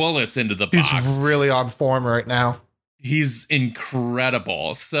shooting bullets into the box. He's really on form right now. He's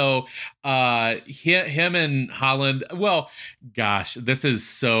incredible. So him and Haaland, well, gosh, this is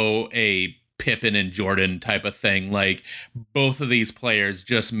so a Pippen and Jordan type of thing. Like both of these players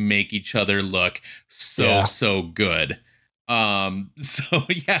just make each other look so good. Like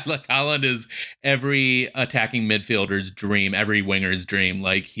Haaland is every attacking midfielder's dream, every winger's dream.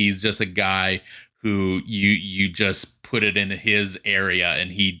 Like he's just a guy who you just put it in his area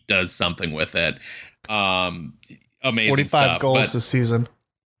and he does something with it. Amazing 45 stuff. goals this season.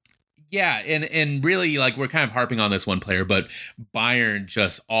 Yeah, and really, like, we're kind of harping on this one player, but Bayern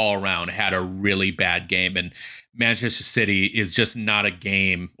just all around had a really bad game, and Manchester City is just not a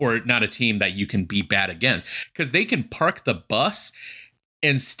game or not a team that you can be bad against, because they can park the bus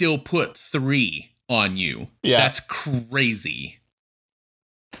and still put 3 on you. Yeah. That's crazy.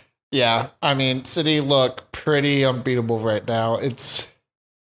 Yeah, I mean, City look pretty unbeatable right now. And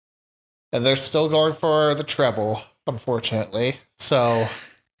they're still going for the treble, unfortunately. So...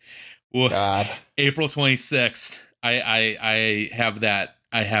 Well, God. April 26th. I have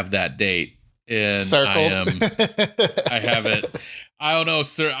that date. And circled. I have it. I don't know,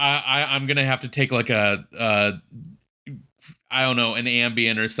 sir. I'm gonna have to take like an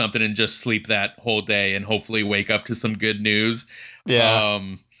Ambien or something and just sleep that whole day and hopefully wake up to some good news. Yeah.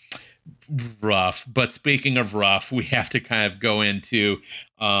 Rough. But speaking of rough, we have to kind of go into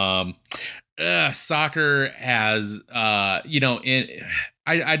soccer has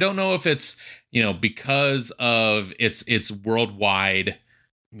I don't know if it's because of its worldwide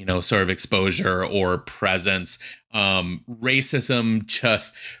sort of exposure or presence. Racism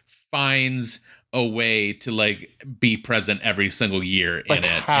just finds a way to like be present every single year in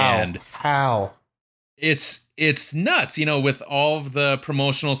it. How it's nuts, with all of the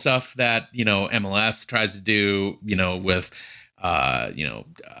promotional stuff that MLS tries to do, with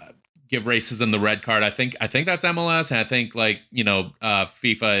give racism the red card. I think that's MLS, and I think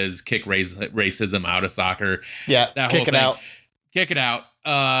FIFA is kick racism out of soccer. Yeah, kick it out.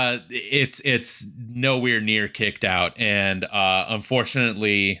 It's nowhere near kicked out, and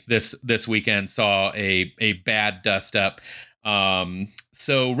unfortunately, this weekend saw a bad dust up.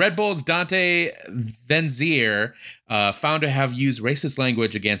 So Red Bull's Dante Vanzeir found to have used racist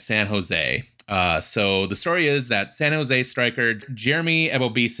language against San Jose. So the story is that San Jose striker Jeremy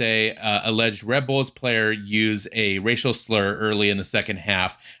Ebobisse alleged Red Bulls player used a racial slur early in the second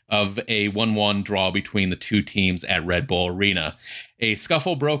half of a 1-1 draw between the two teams at Red Bull Arena. A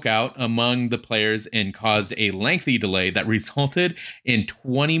scuffle broke out among the players and caused a lengthy delay that resulted in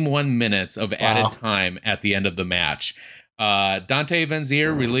 21 minutes of added time at the end of the match. Dante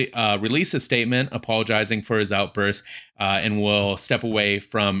Vanzeir released a statement apologizing for his outburst and will step away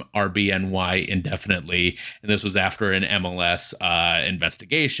from RBNY indefinitely. And this was after an MLS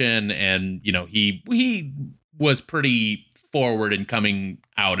investigation. And, he was pretty forward in coming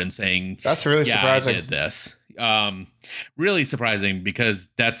out and saying, that's really surprising. I did this. Really surprising because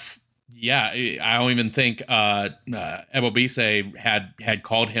I don't even think Ebobisse had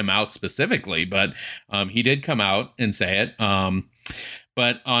called him out specifically, but he did come out and say it.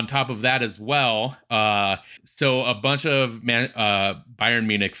 But on top of that as well, so a bunch of Bayern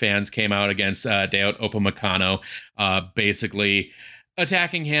Munich fans came out against Dayot Upamecano, basically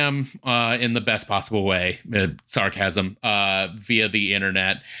attacking him in the best possible way, sarcasm, via the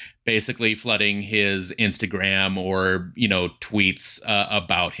internet, basically flooding his Instagram or, tweets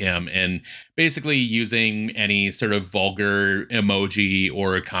about him, and basically using any sort of vulgar emoji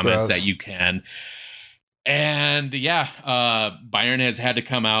or comments Gross. that you can. And Bayern has had to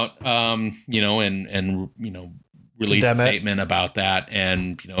come out, and release a statement about that,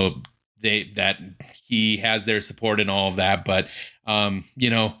 and that he has their support and all of that, but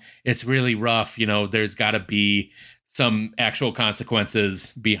it's really rough. There's got to be some actual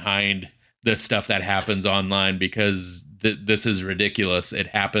consequences behind the stuff that happens online, because this is ridiculous. It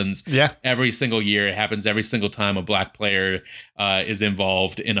happens every single year. It happens every single time a black player is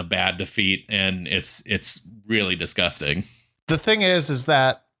involved in a bad defeat, and it's really disgusting. The thing is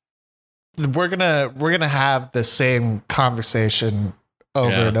that we're gonna have the same conversation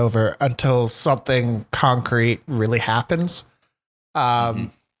over and over until something concrete really happens. I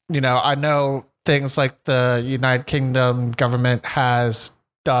know things like the United Kingdom government has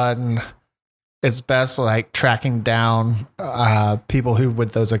done its best, like tracking down people who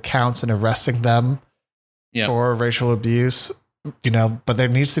with those accounts and arresting them for racial abuse. But there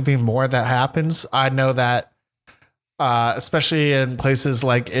needs to be more that happens. I know that, especially in places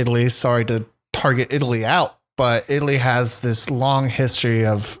like Italy. Sorry to target Italy out, but Italy has this long history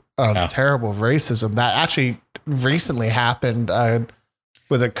of terrible racism that actually recently happened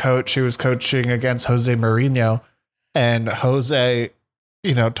with a coach who was coaching against Jose Mourinho, and Jose,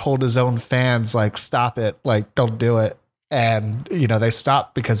 told his own fans, like, stop it, like, don't do it. And, they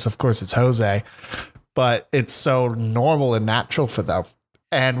stopped because, of course, it's Jose, but it's so normal and natural for them.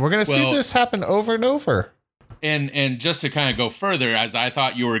 And we're going to see this happen over and over. And just to kind of go further, as I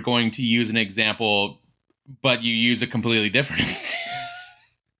thought you were going to use an example, but you use a completely different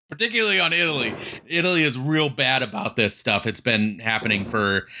particularly on Italy. Italy is real bad about this stuff. It's been happening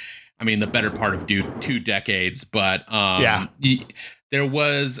for, the better part of 2 decades. But there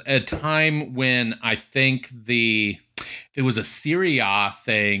was a time when I think it was a Serie A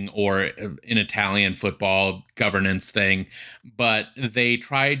thing or an Italian football governance thing, but they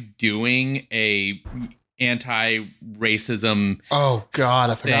tried doing a anti-racism. Oh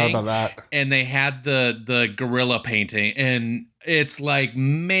God, I forgot about that. And they had the gorilla painting, and it's like,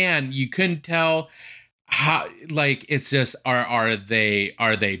 man, you couldn't tell how, like, it's just, are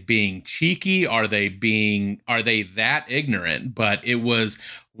they being cheeky? Are they that ignorant? But it was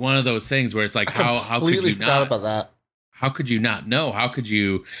one of those things where it's like, how could you not about that? How could you not know? How could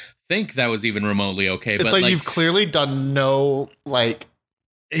you think that was even remotely okay? It's like you've clearly done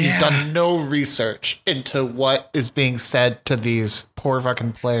you've done no research into what is being said to these poor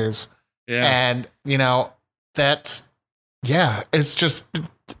fucking players. Yeah. And, that's, it's just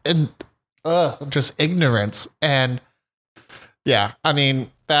ignorance. And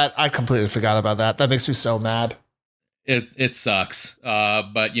that I completely forgot about that. That makes me so mad. It sucks.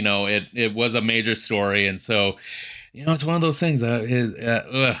 But it was a major story. And so, it's one of those things,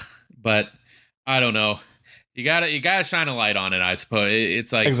 but I don't know. You gotta shine a light on it, I suppose.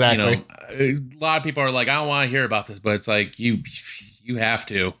 It's like, exactly. A lot of people are like, I don't want to hear about this, but it's like, you have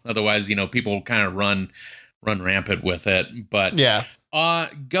to, otherwise, people kind of run rampant with it. But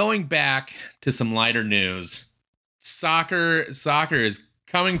going back to some lighter news, soccer is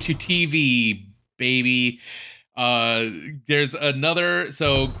coming to TV, baby. There's another,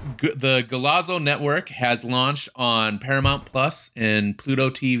 the Golazo Network has launched on Paramount Plus and Pluto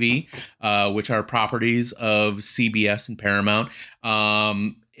TV, which are properties of CBS and Paramount.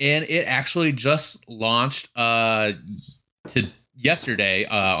 And it actually just launched yesterday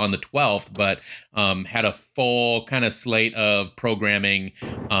on the 12th, but had a full kind of slate of programming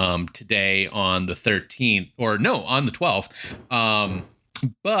today on the 13th, on the 12th.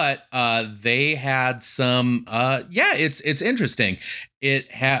 But they had some, it's interesting.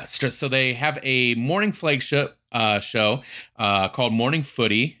 It has, so they have a morning flagship show called Morning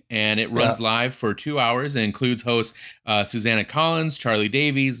Footy, and it runs live for 2 hours. It includes hosts Susanna Collins, Charlie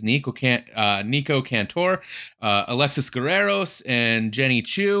Davies, Nico Cantor, Alexis Guerreros, and Jenny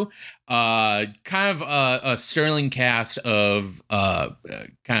Chu. Kind of a sterling cast of kind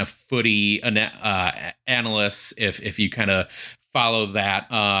of footy analysts, if you kind of follow that.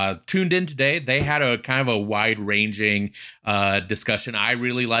 Tuned in today. They had a kind of a wide-ranging discussion. I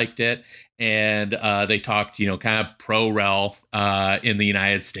really liked it. And they talked, kind of pro-rel in the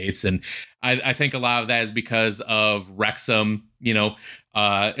United States. And I think a lot of that is because of Wrexham,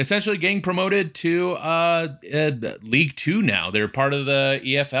 essentially getting promoted to League Two now. They're part of the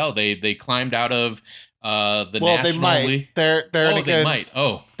EFL. They climbed out of The Well, National they might. League. They're in a They good might.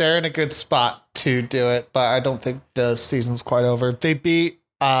 Oh, they're in a good spot to do it, but I don't think the season's quite over. They beat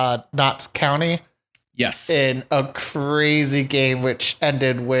Notts County yes. in a crazy game, which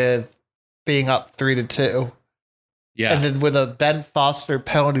ended with being up 3-2. Yeah. Ended with a Ben Foster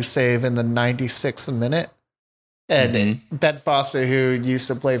penalty save in the 96th minute. And Ben Foster, who used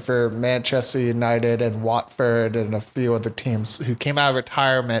to play for Manchester United and Watford and a few other teams, who came out of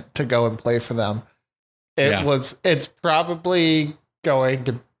retirement to go and play for them. It's probably going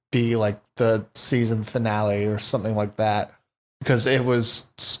to be like the season finale or something like that, because it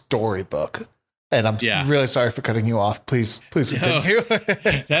was storybook. And I'm really sorry for cutting you off. Please continue. No,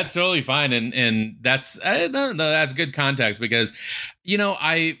 that's totally fine, and that's that's good context, because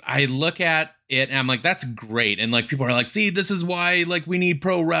I look at it and I'm like, that's great, and like people are like, see, this is why like we need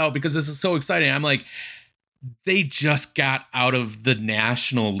pro route, because this is so exciting. I'm like, they just got out of the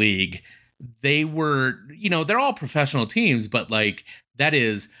National League. They were, they're all professional teams, but like that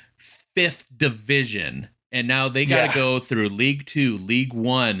is 5th division, and now they got to go through League 2, League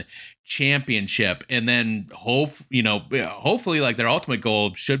 1, Championship, and then hopefully like their ultimate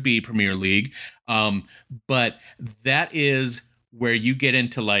goal should be Premier League. But that is where you get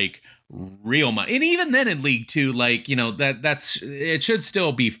into like real money, and even then in League 2, like that's it should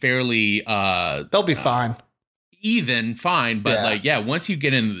still be fairly they'll be fine. Even fine, but once you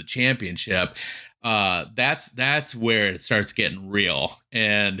get into the Championship, that's where it starts getting real.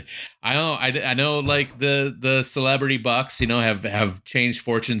 And I know like the celebrity bucks, have changed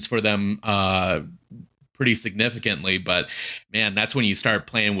fortunes for them pretty significantly, but man, that's when you start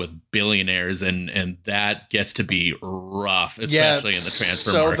playing with billionaires, and that gets to be rough, especially in the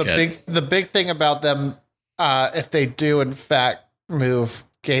transfer market. So the big thing about them, if they do in fact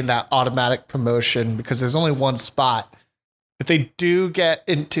gain that automatic promotion, because there's only one spot, if they do get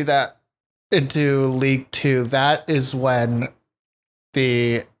into League 2, that is when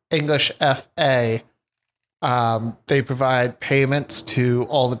the English FA, they provide payments to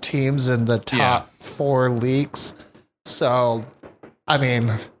all the teams in the top 4 leagues. So, I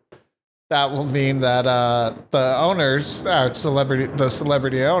mean, that will mean that the owners, the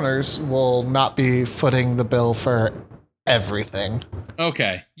celebrity owners, will not be footing the bill for everything.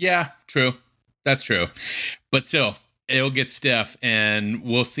 Okay. Yeah, true. That's true. But still, it'll get stiff, and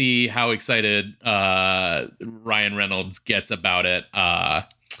we'll see how excited Ryan Reynolds gets about it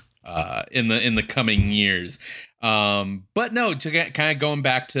in the coming years. But no, kind of going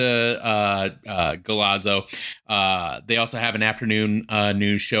back to Golazo, they also have an afternoon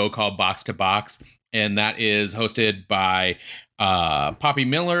news show called Box to Box, and that is hosted by Poppy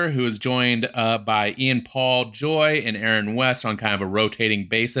Miller, who is joined by Ian Paul Joy and Aaron West on kind of a rotating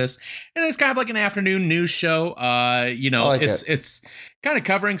basis. And it's kind of like an afternoon news show. It's kind of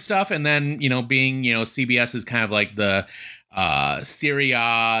covering stuff. And then, being, CBS is kind of like the Serie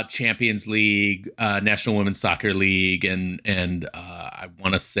A, Champions League, National Women's Soccer League, and I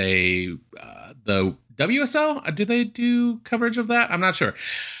want to say the WSL. Do they do coverage of that? I'm not sure.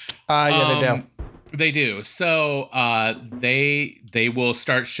 They do. They do. So they will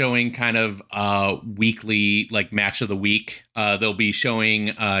start showing kind of weekly, like, match of the week. They'll be showing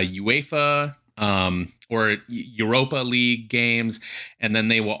UEFA or Europa League games, and then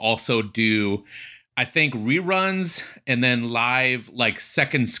they will also do, I think, reruns and then live, like,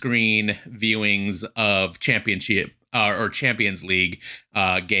 second screen viewings of championship or Champions League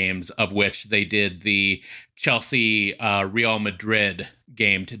games, of which they did the Chelsea Real Madrid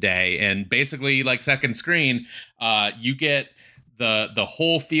game today. And basically, like, second screen, you get the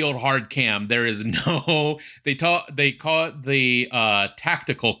whole field hard cam. There is no, they call it the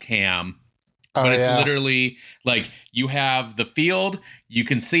tactical cam. But it's literally like you have the field, you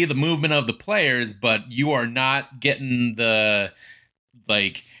can see the movement of the players, but you are not getting the,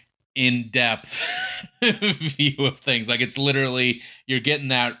 like, in-depth view of things. Like, it's literally, you're getting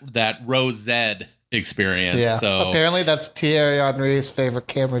that Rose Z experience. Yeah. So apparently that's Thierry Henry's favorite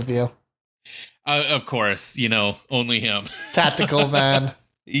camera view. Of course, only him. Tactical man.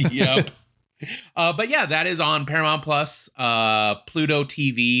 Yep. But yeah, that is on Paramount Plus, Pluto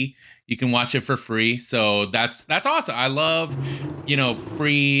TV. You can watch it for free. So that's awesome. I love,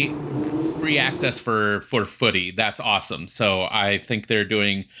 free access for footy. That's awesome. So I think they're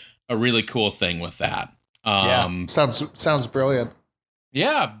doing a really cool thing with that. Sounds brilliant.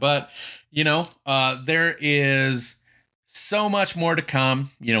 Yeah, but there is So much more to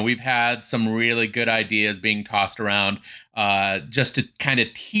come. We've had some really good ideas being tossed around. Just to kind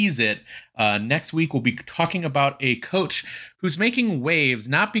of tease it, next week we'll be talking about a coach who's making waves,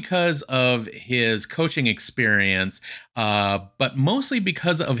 not because of his coaching experience, but mostly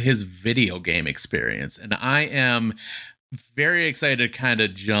because of his video game experience. And I am very excited to kind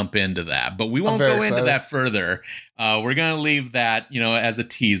of jump into that, but we won't go into that further. We're going to leave that, as a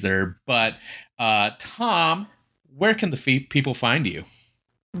teaser. But Tom, where can the people find you?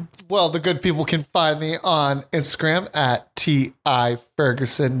 Well, the good people can find me on Instagram at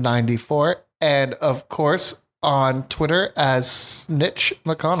TIFerguson94, and of course on Twitter as Snitch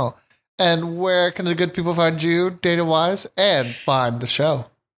McConnell. And where can the good people find you, data wise, and find the show?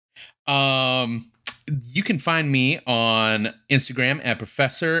 You can find me on Instagram at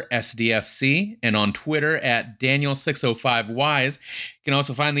Professor SDFC and on Twitter at Daniel605Wise. You can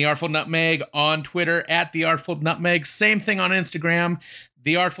also find The Artful Nutmeg on Twitter at The Artful Nutmeg. Same thing on Instagram,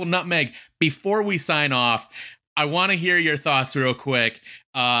 The Artful Nutmeg. Before we sign off, I want to hear your thoughts real quick.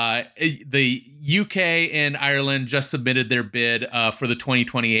 The UK and Ireland just submitted their bid for the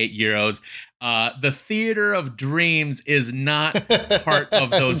 2028 Euros. The Theater of Dreams is not part of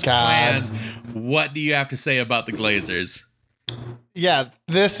those plans. What do you have to say about the Glazers? Yeah,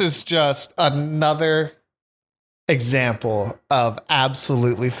 this is just another example of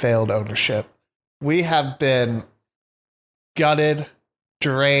absolutely failed ownership. We have been gutted,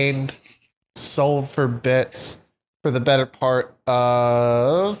 drained, sold for bits for the better part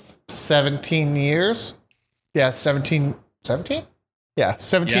of 17 years. Yeah, 17? Yeah,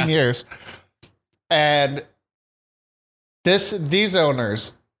 17 years. And these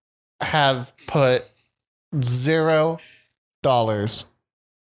owners have put $0, €0,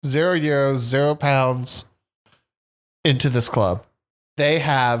 £0 into this club. They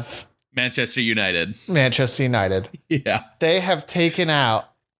have Manchester United. Yeah. They have taken out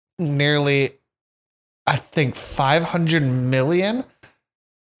nearly, I think, 500 million,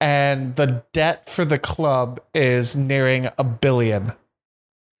 and the debt for the club is nearing $1 billion.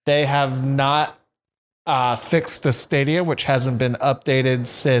 They have not fixed the stadium, which hasn't been updated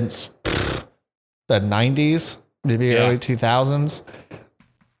since the 90s, maybe early 2000s.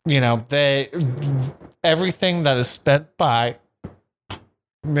 Everything that is spent by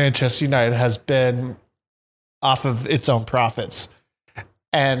Manchester United has been off of its own profits.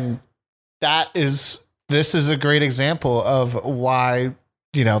 And this is a great example of why,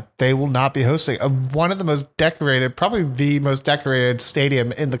 they will not be hosting one of the most decorated, probably the most decorated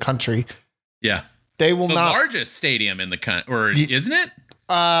stadium in the country. Yeah. They will the not. Largest stadium in the country, or isn't it?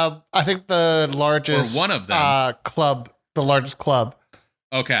 I think the largest, or one of them, the largest club.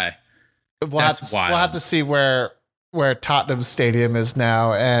 Okay. We'll have to see where Tottenham Stadium is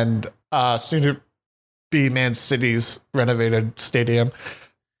now, and soon to be Man City's renovated stadium.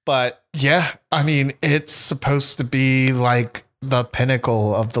 But yeah, I mean, it's supposed to be like the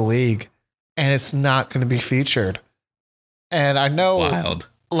pinnacle of the league, and it's not going to be featured. And I know, wild.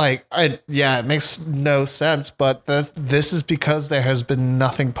 It makes no sense, but this is because there has been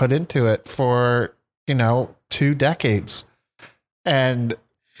nothing put into it for 2 decades. And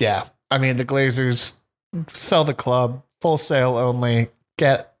yeah, I mean, the Glazers sell the club, full sale only.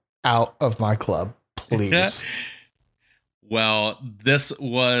 Get out of my club, please. Well, this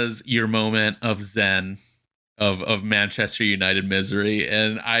was your moment of zen of Manchester United misery,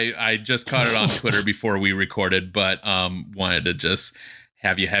 and I just caught it on Twitter before we recorded, but wanted to just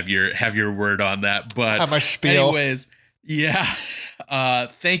have your word on that. But have my spiel. Anyways, yeah.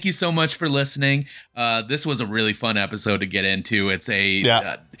 Thank you so much for listening. This was a really fun episode to get into. It's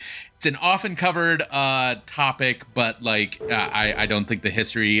it's an often covered topic, but I don't think the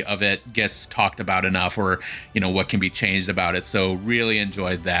history of it gets talked about enough, or what can be changed about it. So really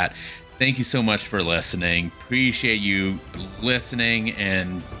enjoyed that. Thank you so much for listening. Appreciate you listening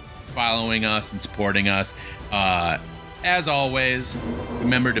and following us and supporting us. As always,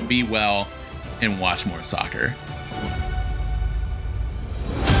 remember to be well and watch more soccer.